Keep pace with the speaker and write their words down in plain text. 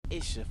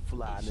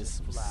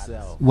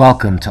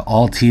Welcome to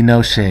All Tea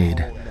No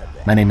Shade.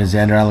 My name is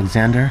Xander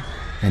Alexander,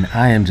 and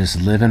I am just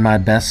living my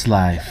best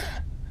life.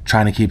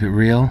 Trying to keep it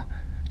real,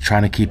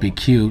 trying to keep it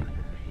cute,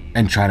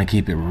 and trying to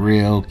keep it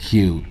real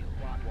cute.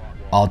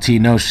 All tea,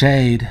 no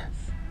shade.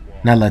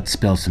 Now let's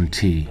spill some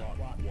tea.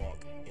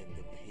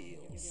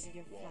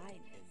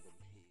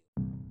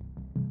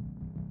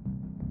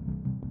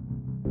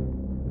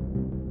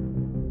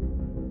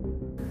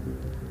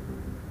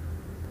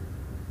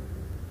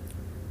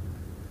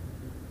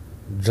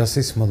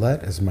 Jussie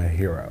Smollett is my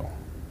hero.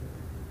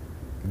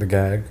 The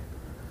gag.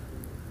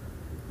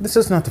 This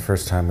is not the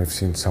first time we've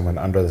seen someone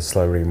under the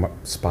celebrity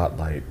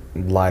spotlight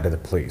lie to the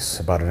police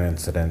about an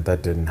incident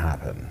that didn't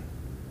happen.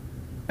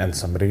 And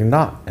somebody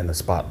not in the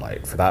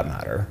spotlight, for that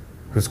matter,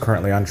 who's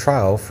currently on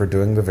trial for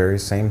doing the very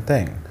same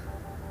thing,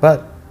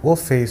 but will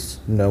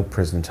face no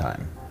prison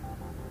time.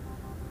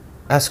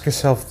 Ask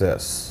yourself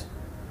this: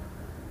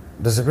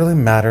 does it really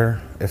matter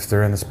if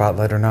they're in the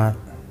spotlight or not?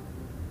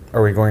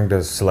 Are we going to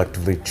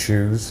selectively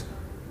choose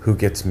who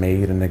gets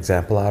made an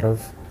example out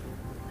of?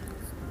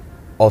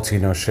 All tea,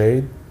 no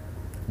shade.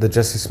 The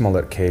Jussie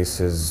Smollett case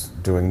is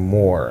doing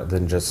more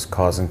than just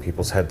causing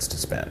people's heads to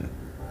spin.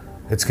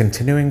 It's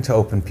continuing to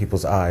open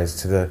people's eyes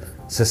to the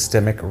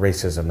systemic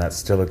racism that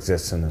still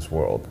exists in this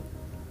world.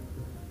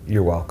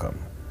 You're welcome.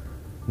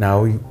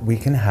 Now we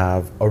can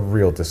have a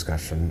real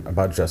discussion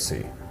about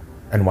Jussie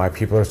and why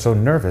people are so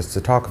nervous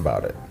to talk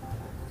about it.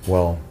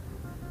 Well,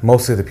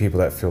 mostly the people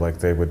that feel like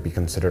they would be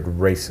considered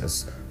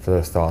racist for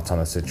their thoughts on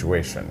the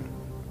situation.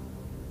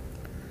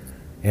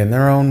 In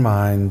their own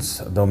minds,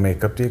 they'll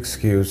make up the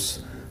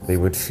excuse they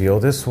would feel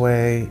this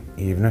way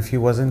even if he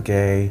wasn't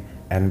gay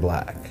and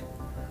black.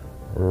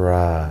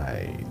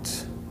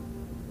 Right.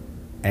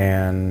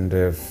 And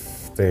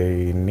if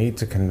they need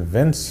to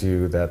convince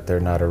you that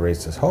they're not a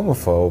racist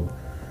homophobe,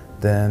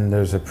 then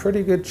there's a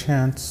pretty good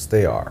chance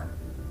they are.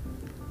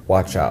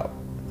 Watch out.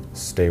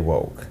 Stay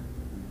woke.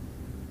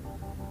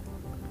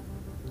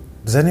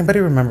 Does anybody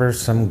remember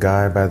some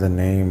guy by the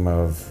name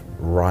of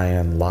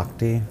Ryan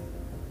Lochte,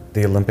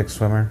 the Olympic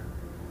swimmer?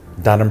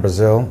 Down in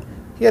Brazil,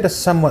 he had a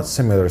somewhat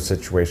similar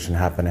situation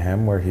happen to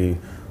him where he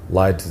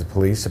lied to the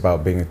police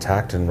about being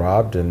attacked and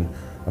robbed, and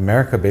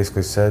America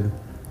basically said,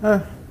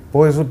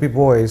 boys will be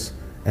boys,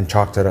 and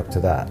chalked it up to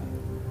that.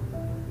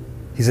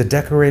 He's a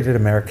decorated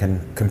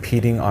American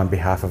competing on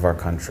behalf of our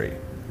country.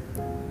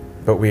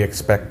 But we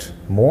expect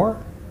more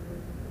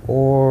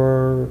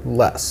or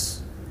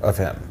less of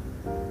him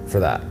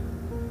for that.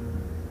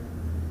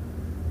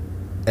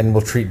 And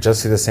we'll treat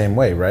Jussie the same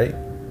way, right?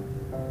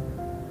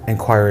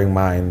 Inquiring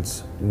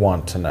minds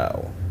want to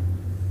know.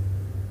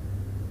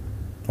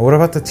 What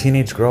about the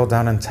teenage girl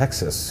down in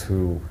Texas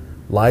who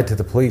lied to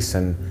the police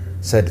and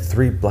said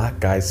 3 black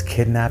guys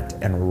kidnapped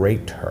and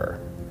raped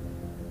her?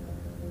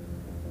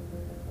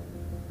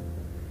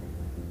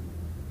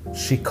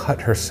 She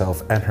cut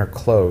herself and her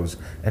clothes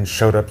and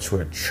showed up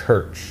to a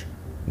church,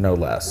 no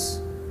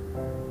less.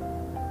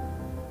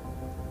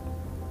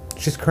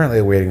 She's currently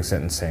awaiting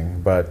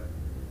sentencing, but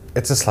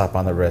it's a slap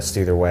on the wrist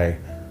either way.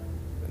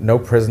 No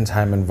prison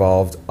time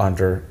involved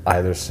under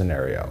either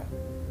scenario.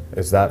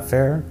 Is that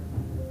fair?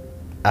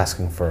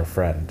 Asking for a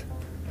friend.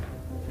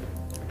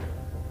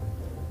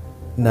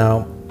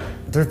 Now,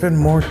 there have been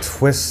more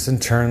twists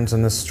and turns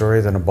in this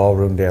story than a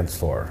ballroom dance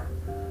floor,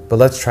 but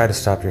let's try to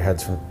stop your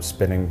heads from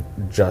spinning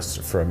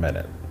just for a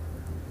minute.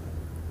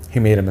 He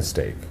made a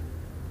mistake.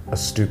 A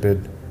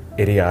stupid,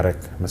 idiotic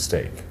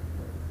mistake.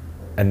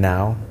 And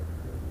now,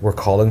 we're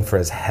calling for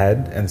his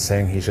head and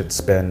saying he should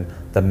spend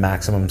the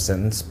maximum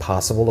sentence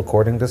possible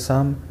according to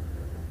some?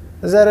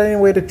 Is that any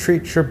way to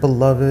treat your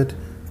beloved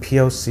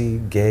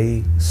POC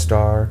gay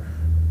star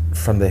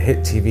from the hit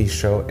TV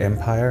show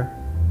Empire?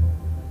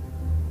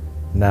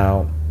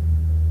 Now,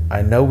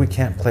 I know we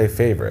can't play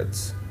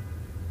favorites,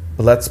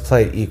 but let's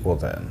play equal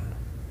then.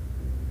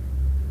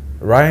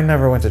 Ryan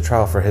never went to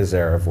trial for his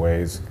error of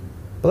ways,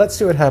 but let's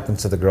see what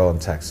happens to the girl in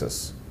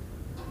Texas.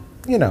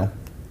 You know,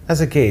 as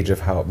a gauge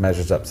of how it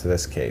measures up to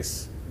this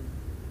case.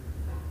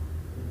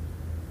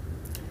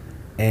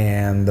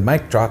 And the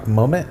mic drop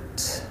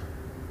moment.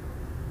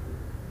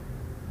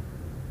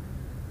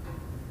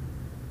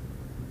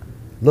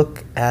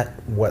 Look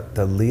at what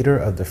the leader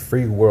of the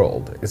free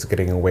world is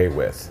getting away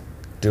with,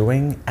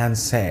 doing and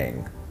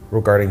saying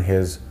regarding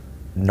his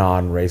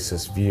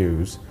non-racist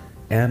views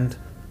and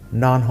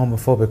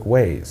non-homophobic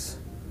ways.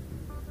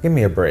 Give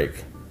me a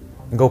break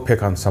and go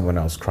pick on someone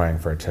else crying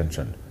for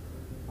attention.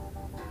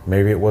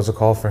 Maybe it was a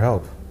call for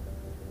help.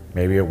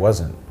 Maybe it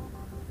wasn't.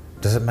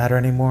 Does it matter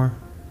anymore?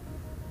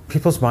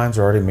 People's minds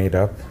are already made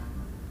up,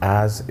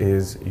 as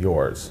is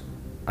yours,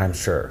 I'm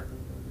sure.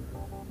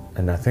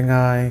 And nothing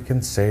I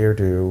can say or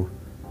do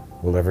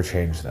will ever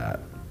change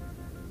that.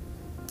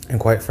 And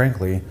quite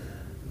frankly,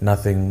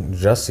 nothing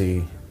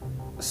Jussie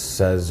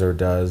says or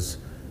does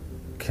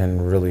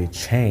can really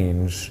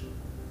change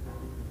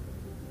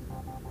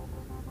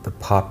the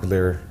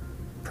popular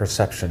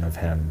perception of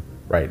him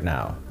right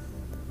now.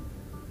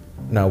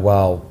 Now,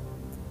 while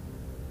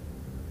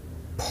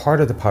part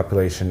of the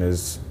population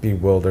is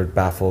bewildered,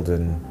 baffled,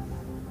 and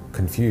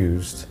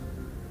confused,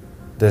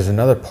 there's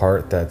another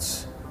part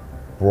that's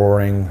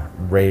roaring,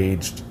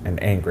 raged,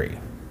 and angry.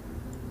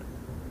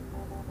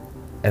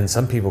 And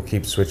some people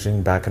keep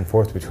switching back and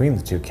forth between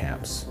the two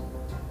camps.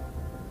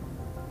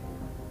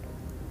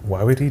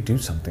 Why would he do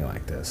something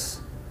like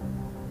this?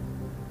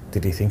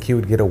 Did he think he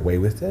would get away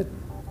with it?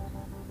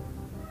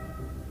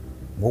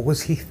 What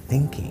was he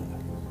thinking?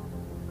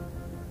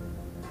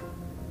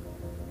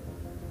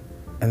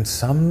 And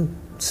some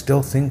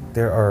still think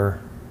there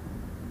are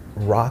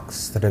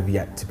rocks that have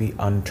yet to be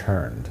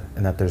unturned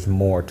and that there's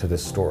more to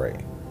this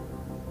story.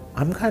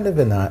 I'm kind of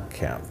in that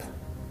camp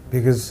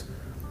because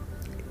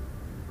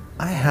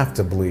I have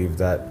to believe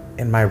that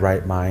in my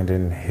right mind,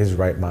 in his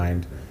right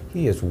mind,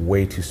 he is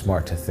way too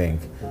smart to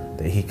think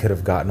that he could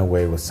have gotten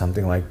away with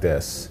something like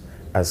this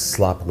as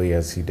sloppily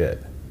as he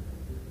did.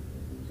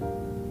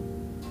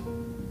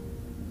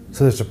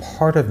 So there's a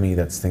part of me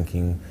that's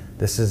thinking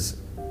this is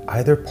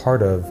either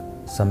part of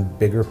some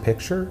bigger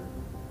picture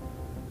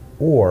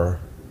or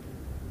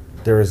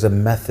there is a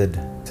method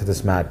to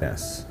this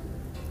madness.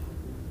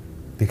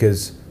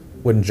 Because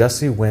when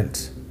Jussie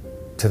went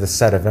to the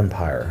set of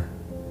Empire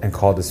and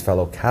called his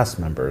fellow cast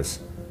members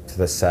to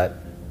the set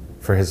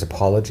for his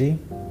apology,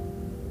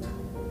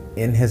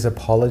 in his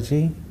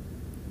apology,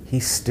 he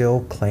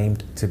still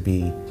claimed to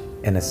be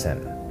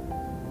innocent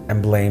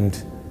and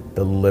blamed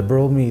the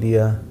liberal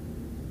media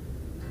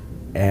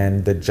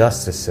and the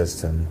justice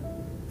system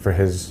for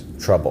his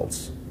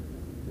troubles.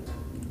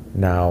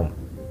 Now,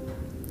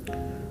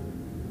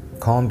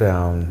 calm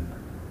down.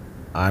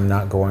 I'm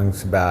not going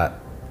to bat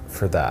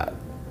for that.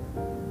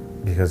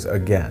 Because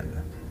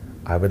again,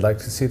 I would like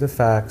to see the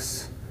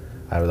facts.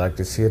 I would like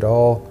to see it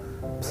all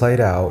played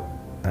out.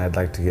 And I'd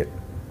like to get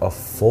a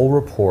full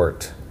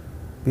report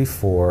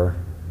before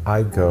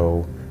I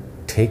go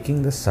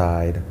taking the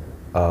side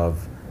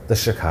of the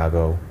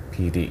Chicago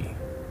PD.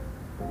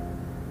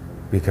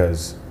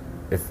 Because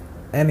if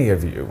any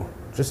of you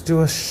just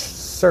do a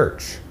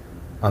search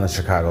on the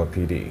Chicago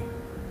PD,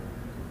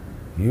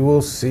 you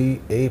will see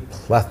a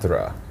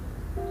plethora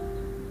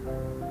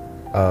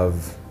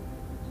of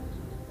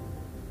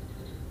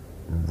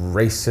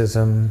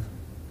racism,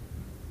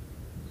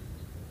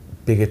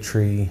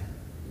 bigotry,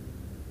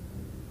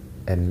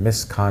 and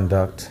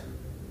misconduct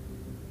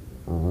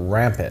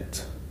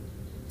rampant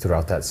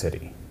throughout that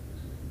city.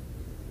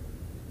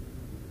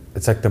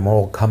 It's like the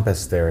moral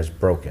compass there is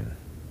broken.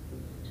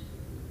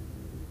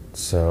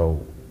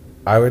 So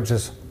I would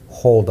just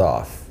hold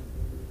off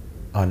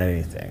on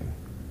anything.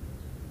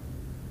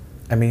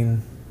 I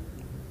mean,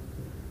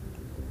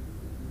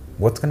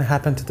 what's going to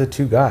happen to the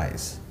two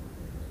guys?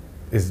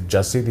 Is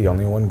Jussie the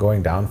only one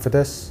going down for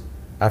this?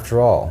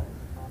 After all,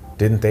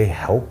 didn't they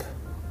help?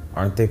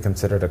 Aren't they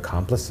considered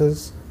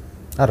accomplices?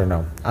 I don't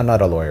know. I'm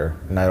not a lawyer,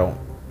 and I don't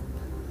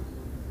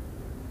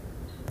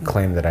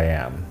claim that I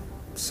am.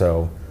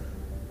 So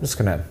I'm just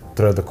going to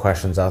throw the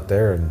questions out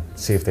there and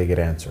see if they get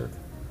answered.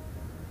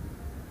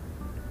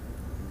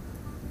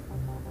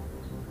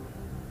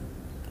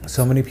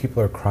 So many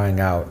people are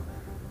crying out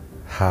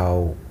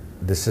how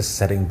this is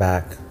setting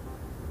back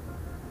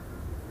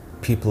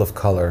people of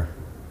color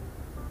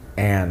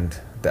and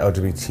the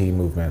LGBT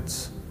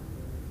movements,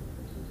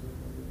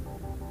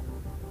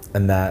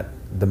 and that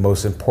the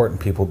most important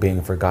people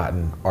being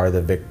forgotten are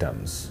the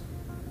victims.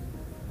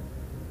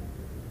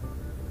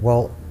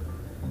 Well,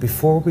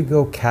 before we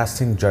go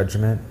casting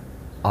judgment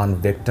on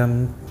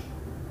victim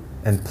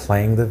and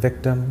playing the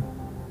victim,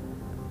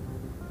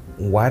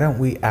 why don't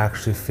we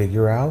actually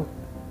figure out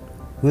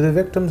who the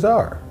victims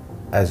are,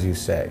 as you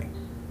say?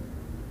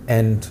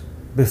 And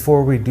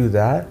before we do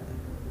that,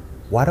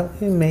 why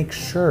don't we make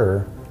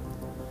sure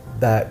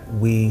that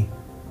we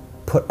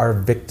put our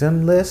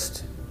victim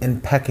list in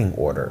pecking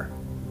order?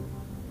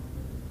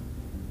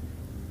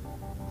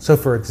 So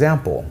for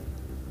example,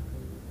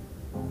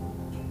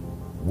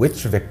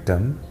 which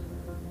victim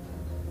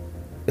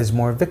is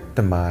more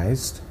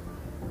victimized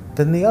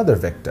than the other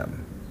victim?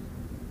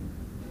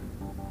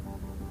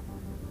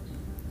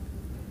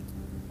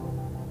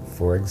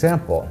 For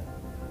example,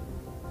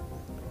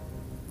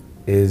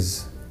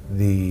 is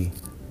the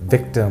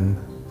victim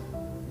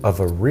of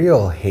a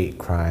real hate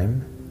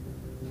crime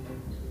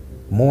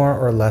more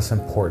or less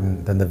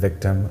important than the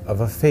victim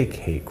of a fake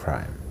hate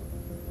crime?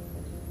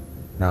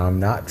 Now, I'm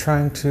not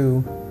trying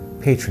to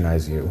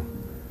patronize you.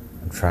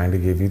 I'm trying to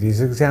give you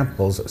these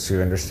examples so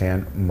you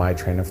understand my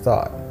train of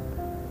thought.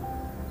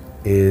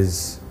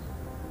 Is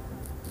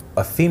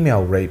a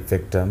female rape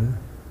victim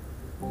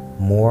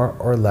more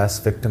or less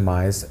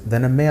victimized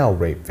than a male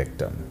rape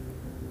victim?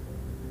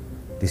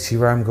 Do you see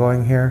where I'm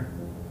going here?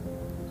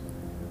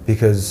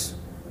 Because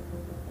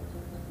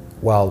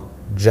while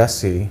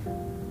Jussie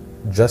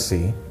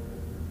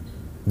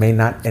may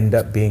not end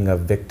up being a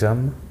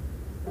victim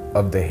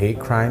of the hate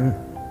crime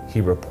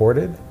he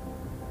reported,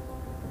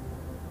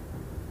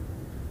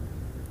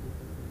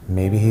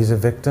 maybe he's a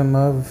victim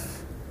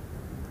of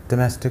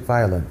domestic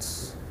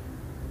violence.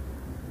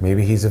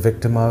 Maybe he's a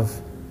victim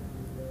of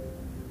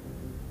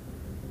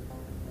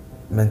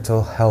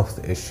mental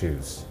health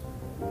issues.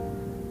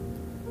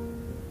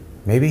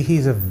 Maybe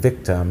he's a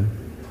victim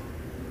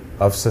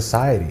of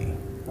society.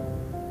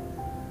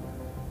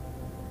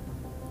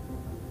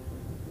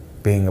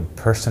 Being a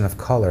person of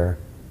color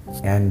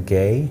and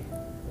gay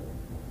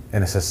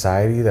in a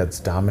society that's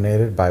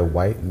dominated by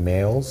white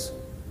males,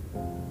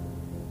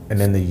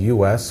 and in the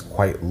US,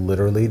 quite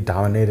literally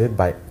dominated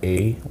by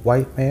a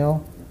white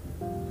male,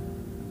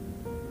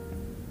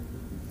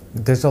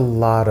 there's a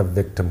lot of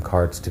victim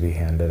cards to be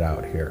handed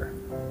out here.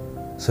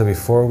 So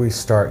before we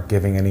start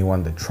giving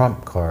anyone the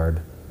trump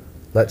card,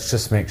 let's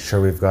just make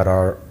sure we've got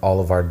all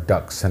of our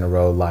ducks in a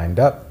row lined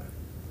up,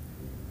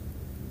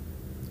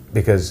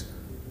 because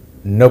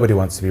nobody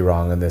wants to be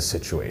wrong in this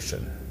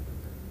situation,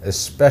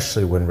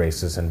 especially when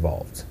race is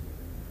involved.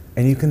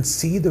 And you can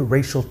see the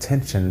racial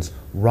tensions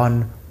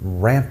run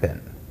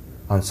rampant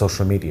on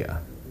social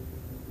media.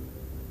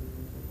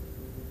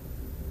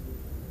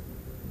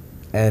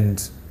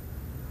 And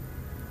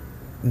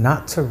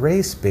not to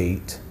race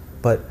bait,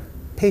 but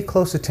pay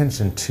close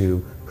attention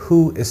to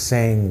who is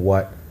saying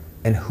what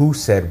and who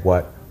said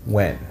what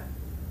when,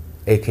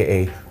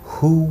 aka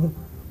who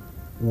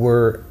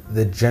were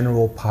the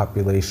general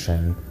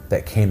population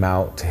that came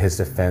out to his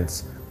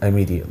defense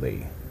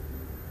immediately,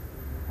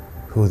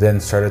 who then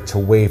started to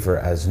waver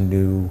as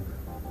new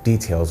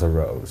details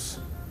arose,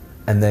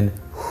 and then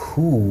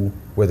who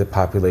were the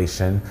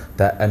population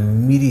that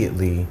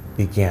immediately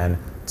began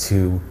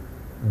to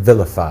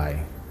vilify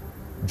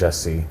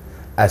Jussie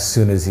as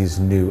soon as these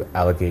new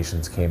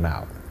allegations came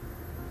out.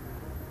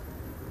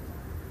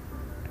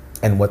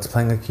 And what's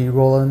playing a key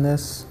role in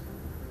this?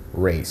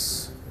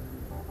 Race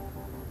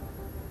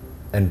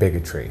and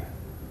bigotry.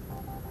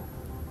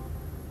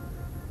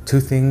 Two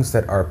things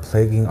that are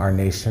plaguing our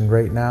nation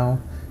right now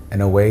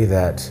in a way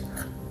that,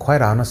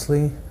 quite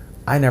honestly,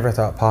 I never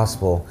thought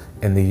possible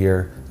in the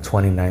year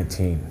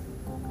 2019.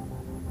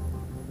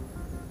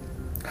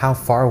 How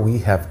far we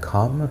have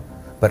come,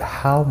 but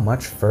how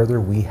much further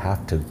we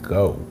have to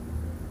go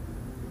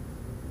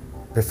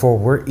before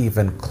we're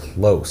even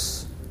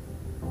close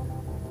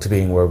to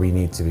being where we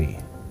need to be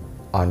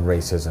on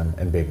racism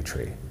and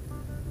bigotry.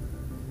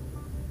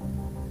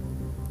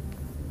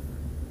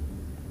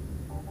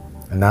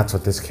 And that's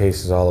what this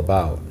case is all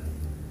about.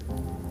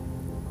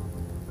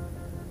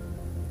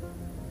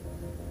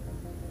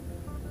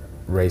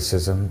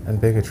 Racism and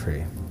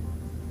bigotry.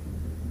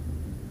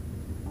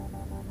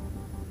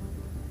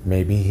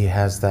 Maybe he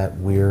has that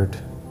weird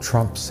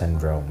Trump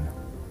syndrome.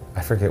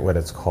 I forget what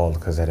it's called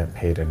because I didn't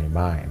pay it any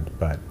mind,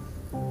 but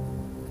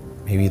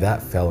maybe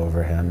that fell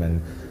over him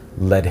and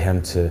led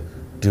him to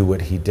do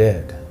what he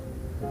did.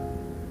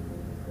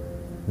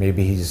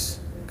 Maybe he's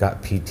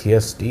got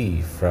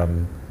PTSD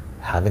from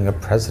having a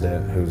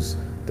president who's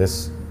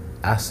this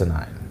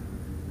asinine.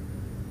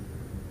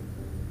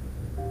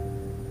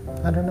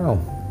 I don't know.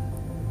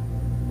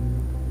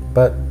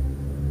 But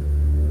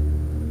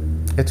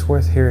it's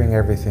worth hearing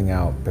everything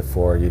out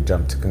before you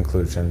jump to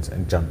conclusions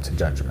and jump to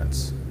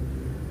judgments.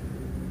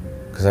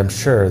 Because I'm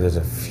sure there's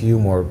a few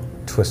more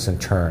twists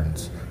and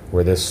turns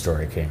where this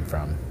story came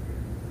from.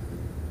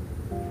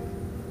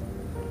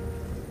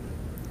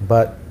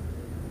 But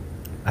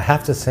I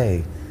have to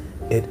say,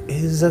 it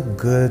is a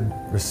good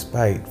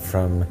respite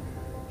from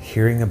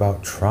hearing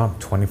about Trump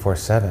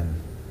 24/7.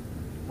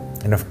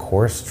 And of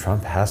course,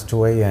 Trump has to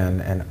weigh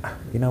in, and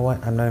you know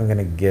what? I'm not even going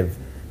to give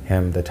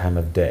him the time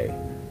of day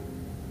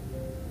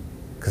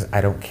because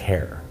I don't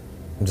care.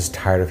 I'm just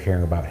tired of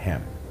hearing about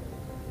him.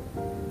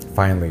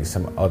 Finally,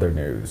 some other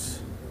news.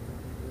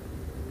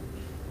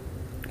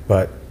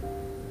 But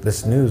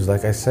this news,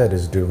 like I said,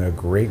 is doing a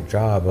great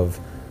job of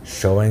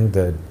showing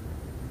the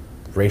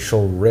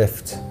racial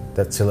rift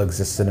that still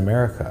exists in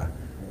America.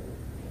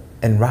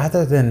 And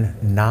rather than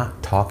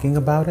not talking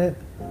about it,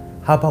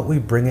 how about we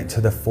bring it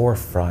to the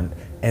forefront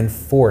and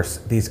force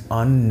these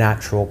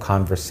unnatural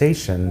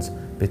conversations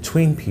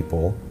between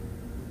people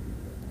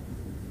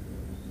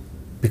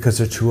because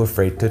they're too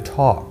afraid to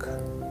talk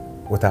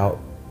without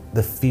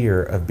the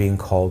fear of being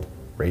called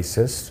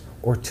racist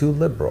or too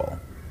liberal,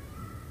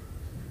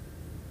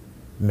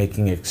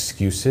 making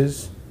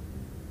excuses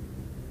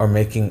or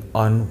making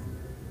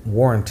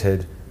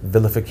unwarranted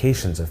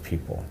vilifications of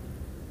people.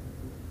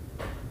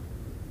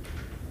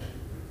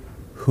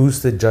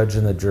 Who's the judge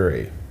and the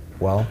jury?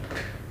 Well,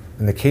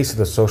 in the case of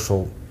the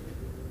social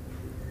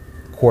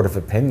court of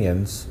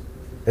opinions,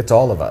 it's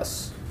all of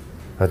us.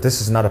 But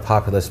this is not a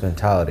populist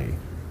mentality.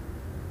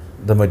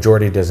 The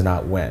majority does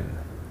not win.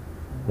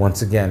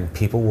 Once again,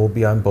 people will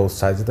be on both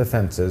sides of the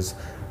fences,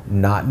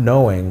 not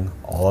knowing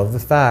all of the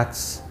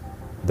facts.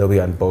 They'll be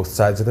on both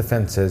sides of the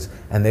fences,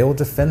 and they will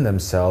defend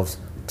themselves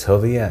till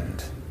the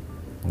end,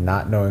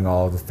 not knowing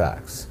all of the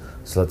facts.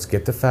 So let's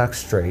get the facts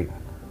straight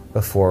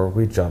before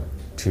we jump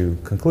to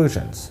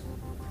conclusions.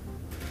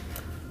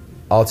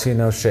 All tea,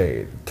 no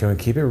shade. Can we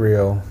keep it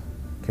real?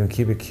 Can we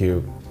keep it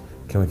cute?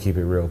 Can we keep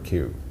it real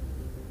cute?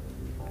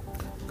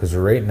 Because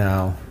right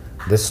now,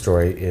 this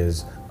story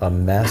is a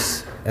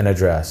mess in a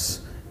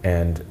dress,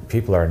 and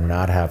people are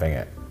not having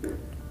it.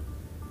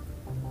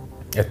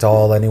 It's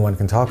all anyone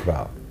can talk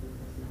about.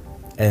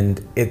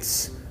 And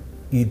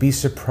you'd be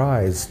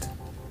surprised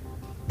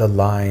the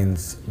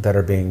lines that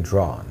are being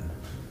drawn.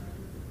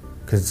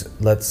 Because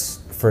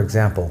for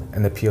example,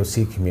 in the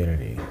POC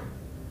community,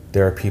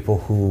 there are people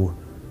who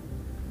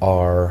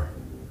are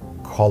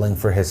calling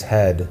for his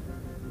head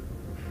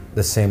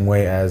the same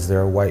way as there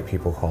are white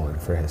people calling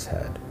for his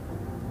head.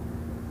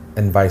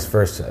 And vice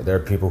versa. There are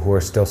people who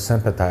are still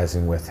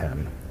sympathizing with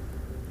him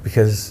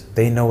because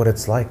they know what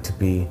it's like to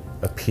be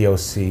a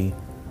POC,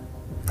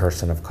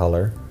 person of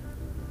color,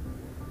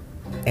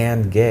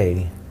 and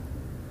gay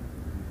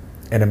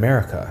in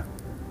America.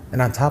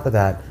 And on top of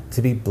that,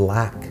 to be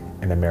black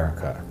in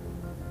America.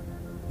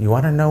 You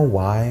want to know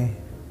why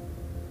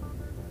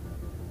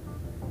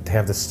they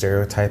have the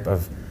stereotype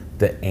of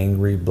the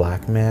angry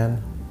black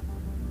man?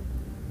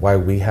 Why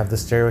we have the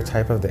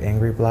stereotype of the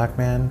angry black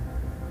man?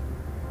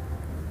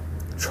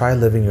 Try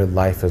living your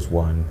life as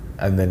one,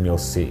 and then you'll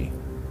see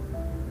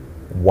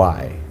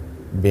why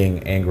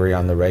being angry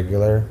on the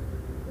regular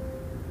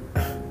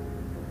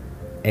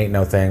ain't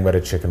no thing but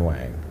a chicken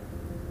wing.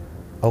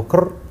 Okay.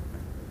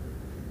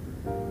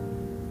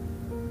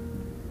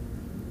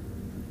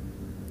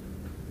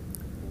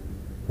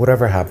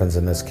 Whatever happens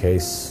in this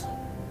case,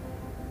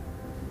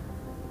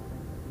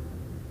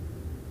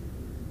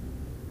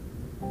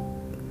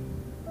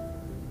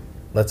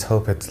 let's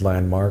hope it's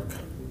landmark,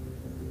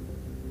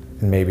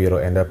 and maybe it'll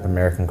end up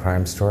American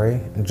Crime Story,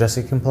 and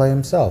Jesse can play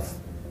himself.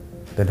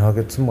 Then he'll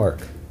get some work.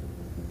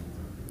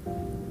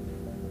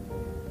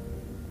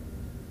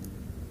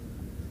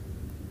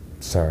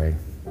 Sorry,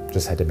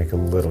 just had to make a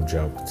little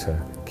joke to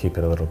keep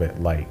it a little bit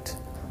light.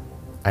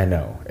 I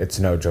know, it's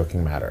no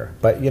joking matter,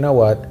 but you know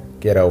what?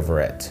 Get over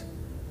it.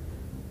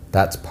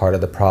 That's part of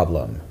the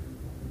problem.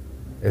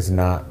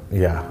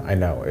 I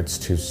know, it's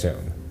too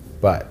soon.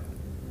 But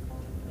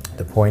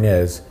the point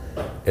is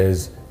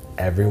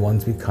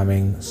everyone's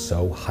becoming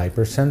so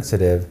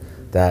hypersensitive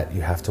that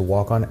you have to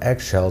walk on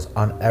eggshells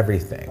on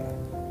everything.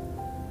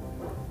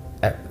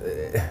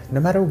 No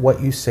matter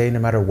what you say, no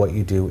matter what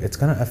you do, it's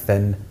going to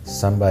offend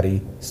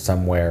somebody,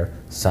 somewhere,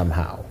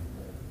 somehow.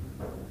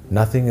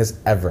 Nothing is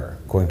ever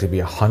going to be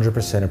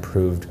 100%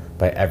 approved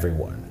by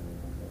everyone.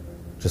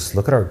 Just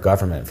look at our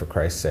government, for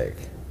Christ's sake.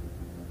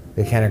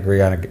 They can't agree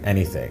on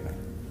anything.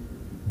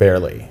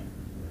 Barely.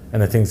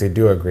 And the things they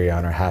do agree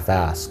on are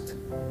half-assed.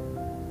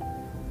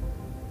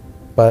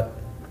 But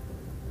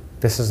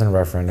this isn't a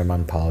referendum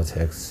on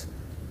politics.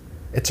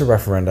 It's a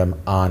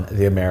referendum on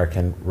the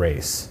American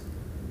race.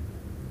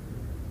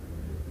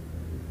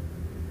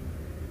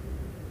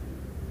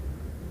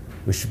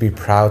 We should be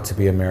proud to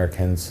be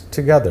Americans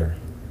together,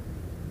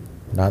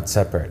 not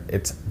separate.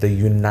 It's the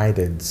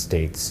United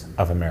States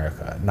of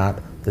America,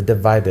 not the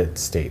divided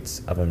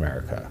states of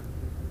America.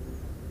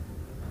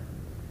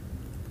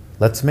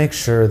 Let's make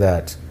sure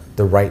that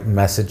the right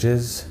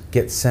messages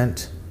get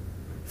sent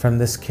from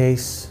this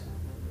case.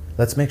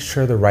 Let's make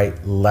sure the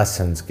right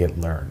lessons get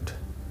learned.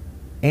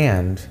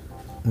 And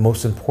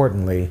most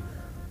importantly,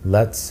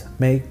 let's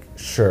make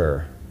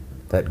sure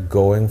that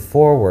going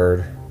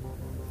forward,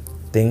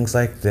 things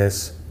like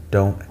this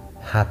don't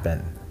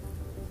happen.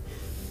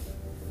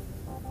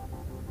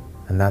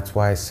 And that's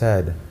why I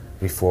said,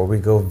 before we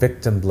go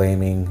victim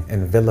blaming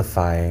and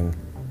vilifying,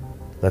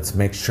 let's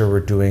make sure we're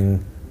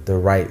doing the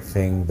right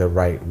thing the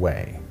right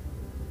way.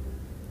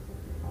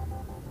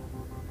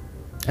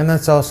 And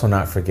let's also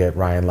not forget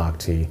Ryan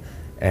Lochte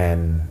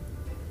and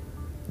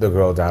the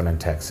girl down in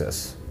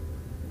Texas.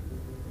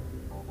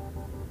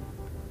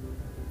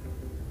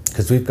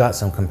 Because we've got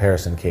some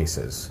comparison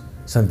cases,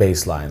 some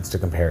baselines to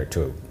compare it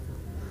to.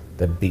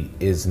 The beat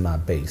is my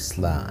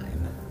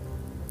baseline.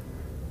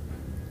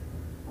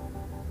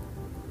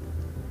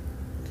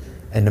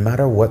 And no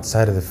matter what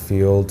side of the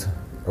field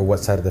or what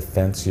side of the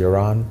fence you're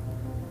on,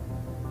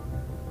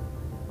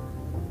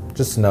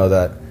 just know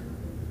that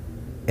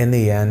in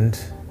the end,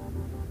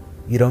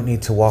 you don't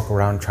need to walk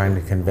around trying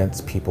to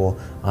convince people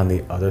on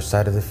the other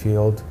side of the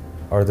field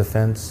or the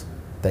fence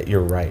that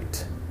you're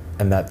right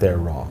and that they're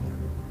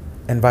wrong,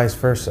 and vice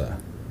versa.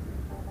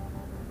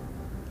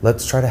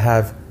 Let's try to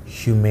have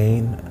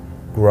humane,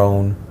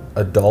 grown,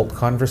 adult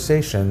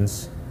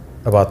conversations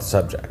about the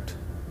subject.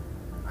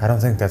 I don't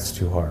think that's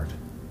too hard.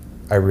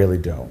 I really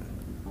don't.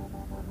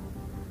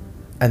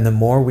 And the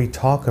more we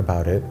talk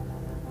about it,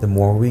 the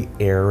more we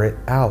air it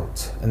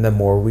out. And the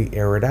more we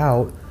air it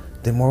out,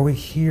 the more we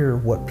hear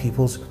what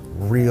people's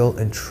real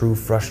and true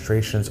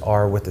frustrations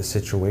are with the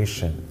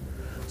situation.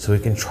 So we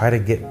can try to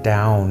get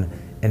down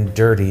and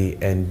dirty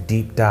and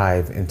deep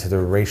dive into the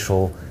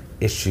racial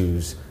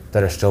issues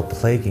that are still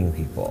plaguing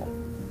people.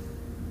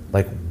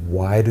 Like,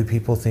 why do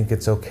people think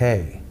it's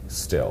okay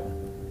still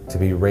to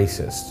be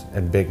racist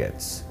and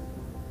bigots?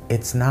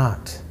 It's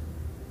not.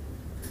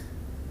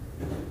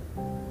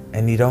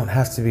 And you don't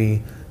have to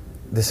be,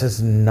 this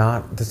has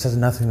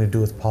nothing to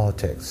do with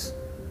politics.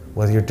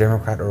 Whether you're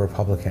Democrat or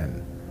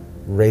Republican,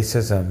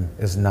 racism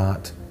is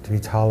not to be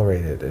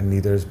tolerated, and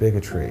neither is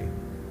bigotry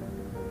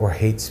or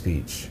hate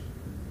speech.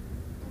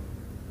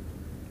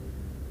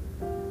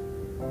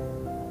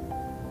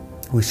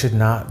 We should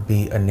not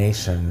be a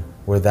nation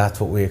where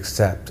that's what we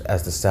accept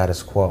as the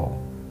status quo.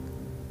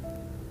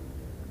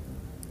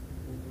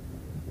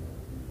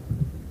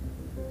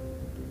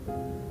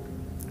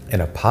 In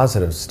a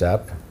positive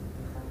step,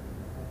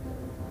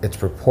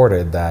 it's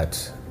reported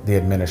that the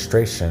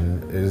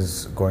administration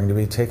is going to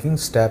be taking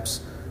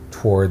steps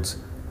towards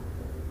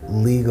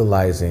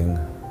legalizing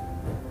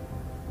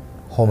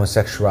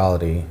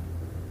homosexuality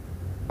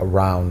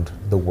around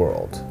the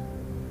world,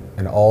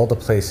 in all the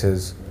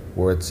places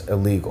where it's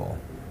illegal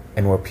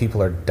and where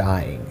people are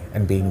dying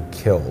and being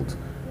killed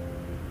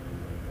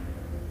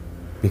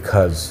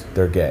because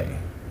they're gay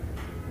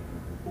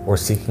or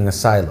seeking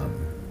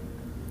asylum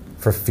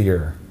for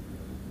fear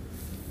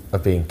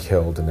of being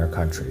killed in their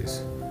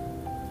countries.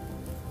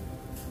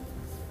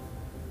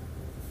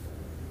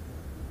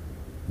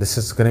 This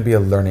is going to be a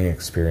learning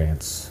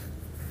experience.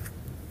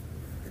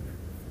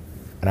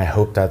 And I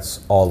hope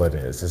that's all it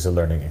is a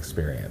learning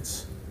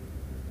experience.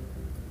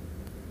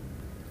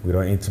 We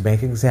don't need to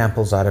make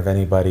examples out of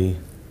anybody.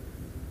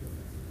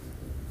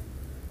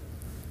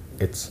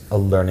 It's a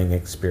learning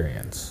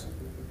experience.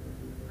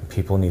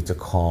 People need to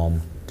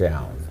calm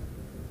down.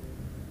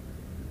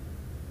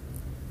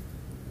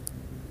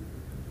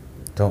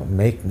 Don't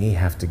make me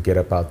have to get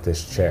up out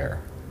this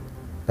chair.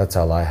 That's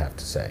all I have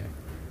to say.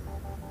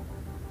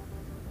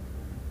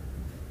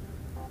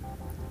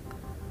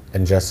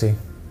 And Jesse,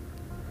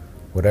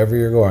 whatever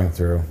you're going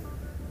through,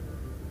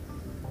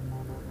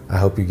 I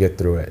hope you get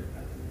through it.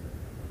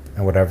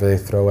 And whatever they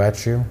throw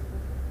at you,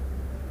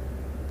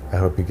 I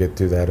hope you get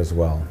through that as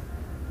well.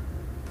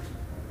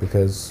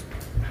 Because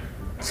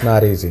it's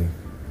not easy.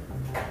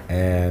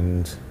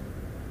 And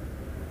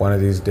one of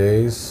these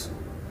days,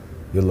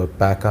 you'll look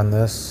back on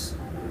this,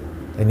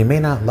 and you may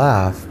not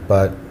laugh,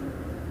 but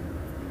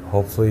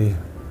hopefully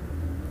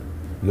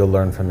you'll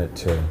learn from it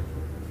too.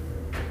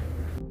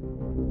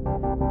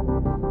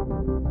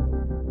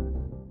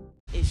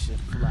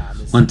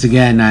 Once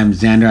again, I'm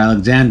Xander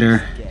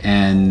Alexander,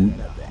 and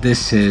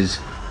this is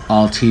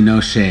All Tea No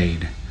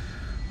Shade,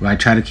 where I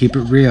try to keep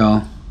it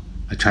real,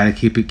 I try to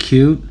keep it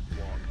cute,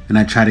 and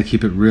I try to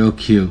keep it real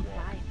cute.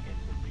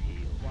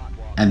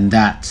 And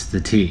that's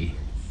the tea.